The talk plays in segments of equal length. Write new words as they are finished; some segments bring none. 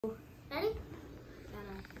Ready?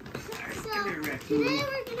 So, today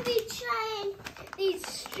we're going to be trying these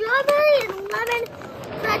strawberry and lemon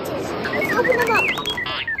pretzels. Let's open them up.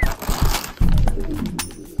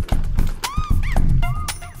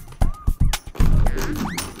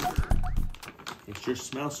 It sure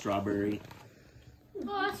smells strawberry.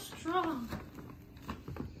 Oh, that's strong.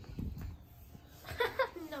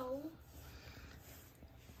 No.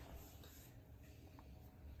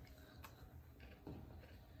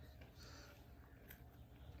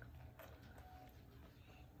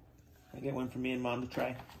 I get one for me and Mom to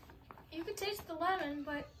try. You can taste the lemon,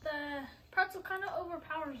 but the pretzel kind of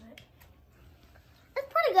overpowers it. It's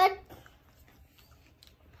pretty good.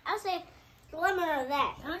 I'll say the lemon or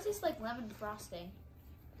that. Kind of tastes like lemon frosting.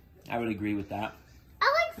 I would agree with that.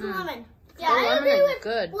 I like the lemon. Yeah, The I lemon agree is with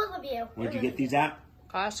good. both of you. Where'd you get these at?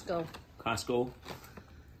 Costco. Costco.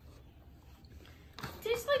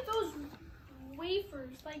 Tastes like those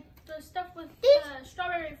wafers, like the stuff with These-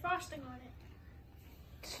 strawberry frosting on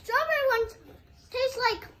it. Strawberry ones taste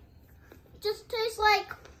like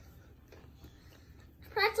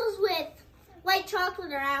pretzels with white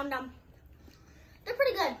chocolate around them. They're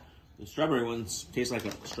pretty good. The strawberry ones taste like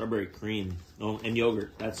a strawberry cream. Oh, and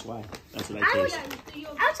yogurt. That's why. That's what I I would- taste. The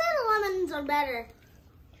yogurt. I'd say the lemons are better.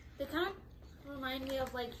 They kind of remind me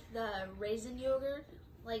of like the raisin yogurt.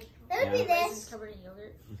 Like That would be raisins this. covered in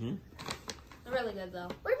yogurt. Mm-hmm. They're really good though.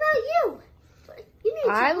 What about you? You need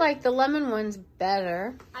I to- like the lemon ones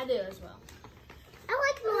better. I do as well. I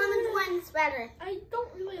like the lemon ones better. I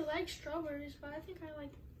don't really like strawberries, but I think I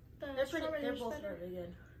like the They're pretty. strawberries They're both better. really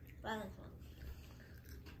good. But I like one.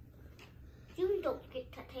 You don't get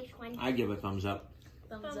to taste one. I give a thumbs up.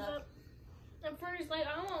 Thumbs Thumbs up. up. And Fernie's like,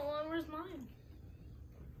 I don't want one. Where's mine?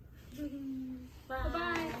 Bye.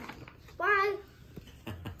 Bye-bye. Bye.